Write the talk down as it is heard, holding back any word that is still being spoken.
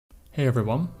Hey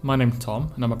everyone, my name's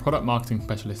Tom and I'm a product marketing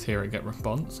specialist here at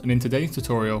GetResponse, and in today's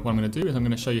tutorial what I'm going to do is I'm going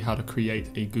to show you how to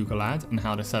create a Google ad and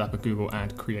how to set up a Google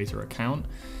ad creator account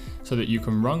so that you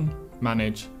can run,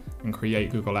 manage and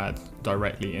create Google ads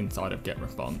directly inside of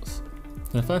GetResponse.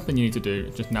 The first thing you need to do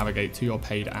is just navigate to your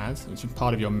paid ads, which is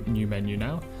part of your new menu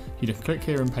now. You just click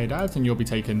here in paid ads and you'll be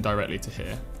taken directly to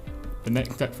here. The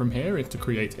next step from here is to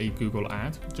create a Google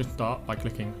ad. Just start by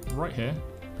clicking right here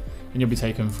and you'll be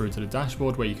taken through to the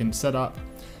dashboard where you can set up,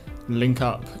 link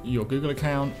up your Google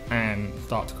account and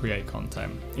start to create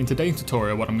content. In today's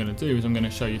tutorial what I'm going to do is I'm going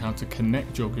to show you how to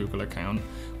connect your Google account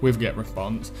with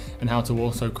GetResponse and how to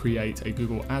also create a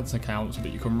Google Ads account so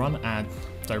that you can run ads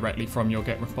directly from your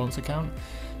GetResponse account.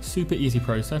 Super easy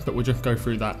process, but we'll just go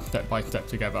through that step by step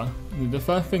together. The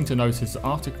first thing to notice is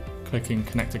after clicking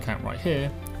connect account right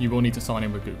here, you will need to sign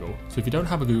in with Google. So if you don't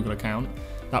have a Google account,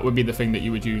 that would be the thing that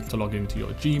you would use to log into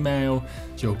your Gmail,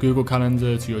 to your Google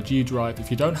Calendar, to your G Drive.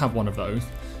 If you don't have one of those,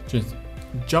 just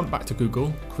jump back to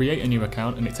Google, create a new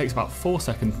account, and it takes about 4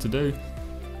 seconds to do,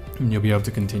 and you'll be able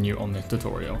to continue on this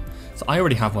tutorial. So I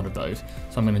already have one of those,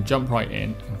 so I'm going to jump right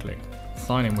in and click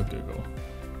sign in with Google.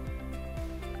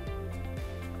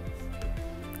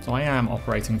 So I am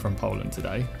operating from Poland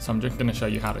today, so I'm just going to show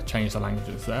you how to change the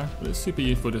languages there, but it's super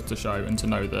useful just to show and to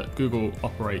know that Google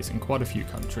operates in quite a few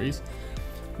countries.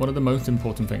 One of the most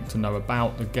important things to know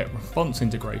about the GetResponse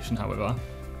integration, however,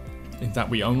 is that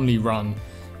we only run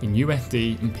in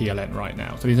USD and PLN right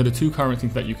now. So these are the two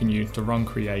currencies that you can use to run,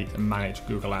 create and manage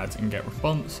Google Ads in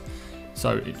GetResponse.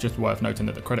 So it's just worth noting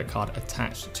that the credit card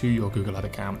attached to your Google Ad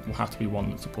account will have to be one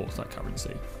that supports that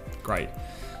currency. Great.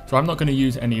 So I'm not going to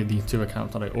use any of these two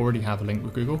accounts that I already have linked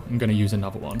with Google. I'm going to use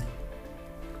another one.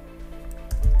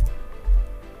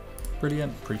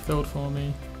 Brilliant, pre-filled for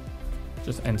me.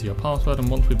 Just enter your password, and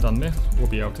once we've done this, we'll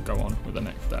be able to go on with the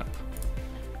next step.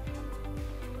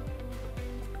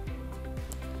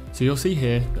 So you'll see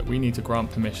here that we need to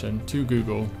grant permission to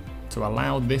Google to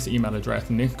allow this email address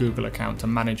and this Google account to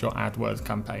manage your AdWords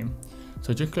campaign.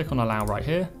 So just click on allow right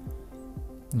here,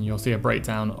 and you'll see a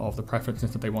breakdown of the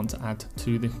preferences that they want to add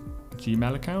to the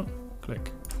Gmail account.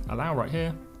 Click allow right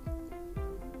here,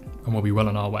 and we'll be well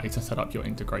on our way to set up your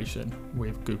integration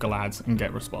with Google Ads and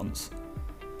GetResponse.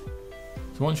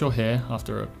 So once you're here,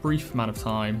 after a brief amount of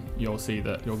time, you'll see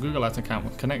that your Google Ads account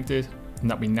was connected and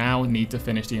that we now need to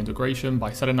finish the integration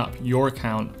by setting up your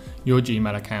account, your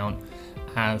Gmail account,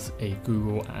 as a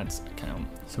Google Ads account.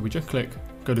 So we just click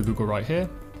go to Google right here.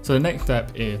 So the next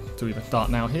step is to either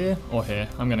start now here or here.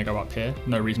 I'm going to go up here,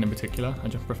 no reason in particular, I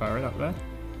just prefer it up there.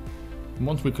 And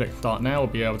once we click start now, we'll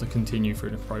be able to continue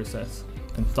through the process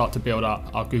and start to build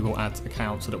up our Google Ads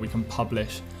account so that we can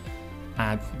publish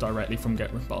ads directly from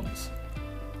GetResponse.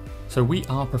 So we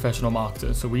are professional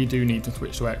marketers, so we do need to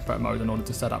switch to expert mode in order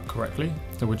to set up correctly.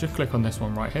 So we'll just click on this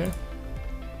one right here.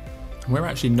 We're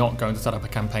actually not going to set up a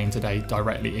campaign today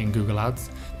directly in Google Ads.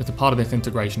 But a part of this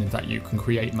integration is that you can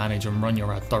create, manage and run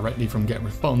your ads directly from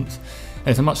GetResponse. And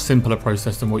it's a much simpler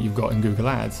process than what you've got in Google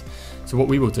Ads. So what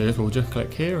we will do is we'll just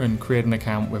click here and create an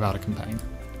account without a campaign.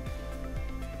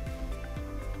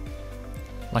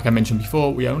 Like I mentioned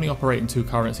before, we only operate in two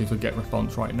currencies with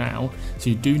GetResponse right now, so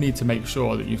you do need to make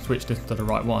sure that you switch this to the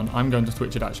right one. I'm going to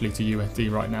switch it actually to USD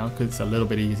right now because it's a little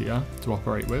bit easier to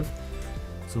operate with.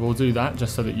 So we'll do that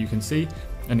just so that you can see,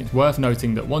 and it's worth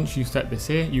noting that once you set this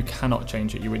here, you cannot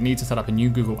change it. You would need to set up a new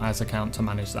Google Ads account to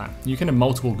manage that. You can have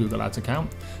multiple Google Ads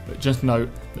accounts, but just note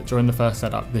that during the first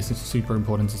setup, this is super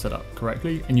important to set up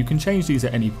correctly, and you can change these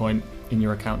at any point in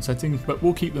your account settings, but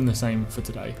we'll keep them the same for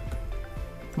today.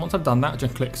 Once I've done that,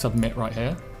 just click submit right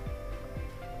here.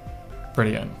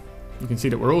 Brilliant. You can see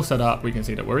that we're all set up. We can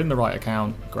see that we're in the right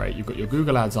account. Great. You've got your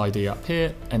Google Ads ID up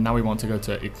here. And now we want to go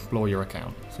to explore your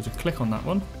account. So just click on that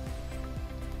one.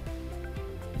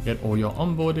 You get all your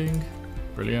onboarding.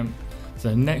 Brilliant. So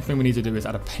the next thing we need to do is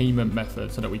add a payment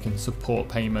method so that we can support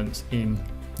payments in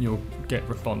your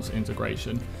GetResponse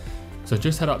integration. So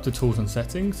just head up to tools and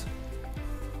settings,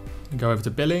 go over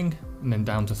to billing and then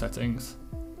down to settings.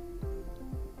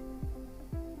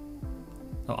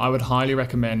 I would highly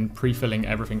recommend pre-filling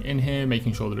everything in here,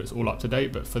 making sure that it's all up to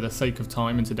date, but for the sake of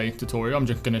time in today's tutorial, I'm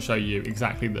just going to show you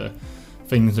exactly the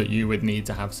things that you would need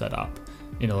to have set up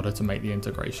in order to make the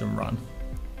integration run.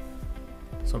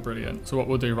 So brilliant. So what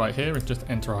we'll do right here is just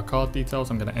enter our card details.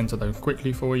 I'm going to enter those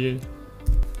quickly for you.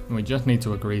 And we just need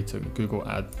to agree to Google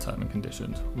Ad term and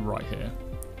conditions right here.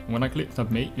 And when I click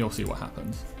submit, you'll see what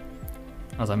happens.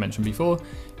 As I mentioned before,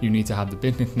 you need to have the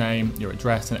business name, your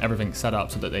address and everything set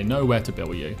up so that they know where to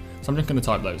bill you. So I'm just going to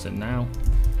type those in now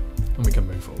and we can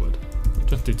move forward.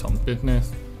 Just do Tom's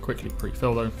business, quickly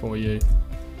pre-fill those for you.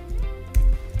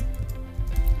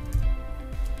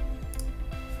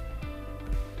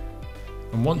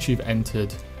 And once you've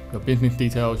entered your business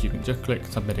details, you can just click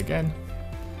submit again.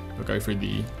 We'll go through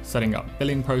the setting up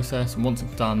billing process, and once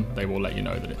it's done, they will let you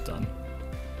know that it's done.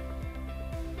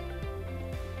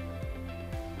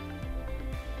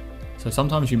 So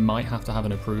sometimes you might have to have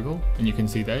an approval, and you can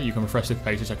see there, you can refresh this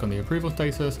page to check on the approval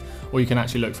status, or you can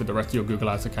actually look for the rest of your Google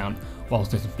Ads account whilst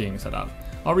this is being set up.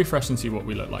 I'll refresh and see what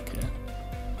we look like here.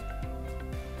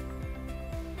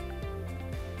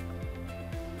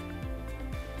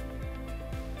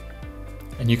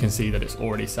 And you can see that it's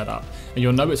already set up. And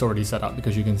you'll know it's already set up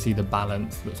because you can see the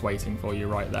balance that's waiting for you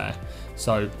right there.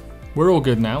 So we're all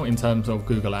good now in terms of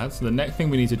Google Ads. The next thing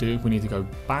we need to do, we need to go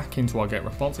back into our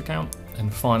GetResponse account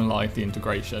and finalize the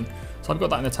integration. So I've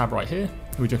got that in the tab right here.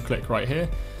 We just click right here.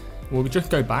 We'll just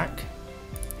go back.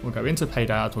 We'll go into paid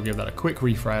ads. We'll give that a quick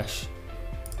refresh.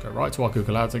 Go right to our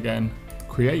Google Ads again,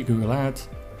 create Google Ads,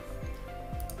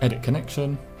 edit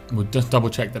connection. And we'll just double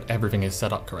check that everything is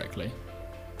set up correctly.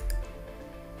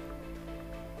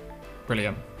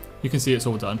 Brilliant. You can see it's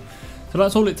all done. So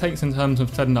that's all it takes in terms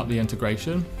of setting up the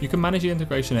integration. You can manage the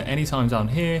integration at any time down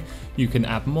here. You can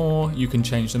add more, you can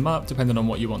change them up depending on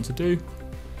what you want to do.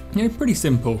 You know, pretty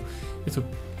simple. It's a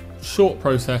short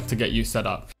process to get you set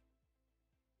up.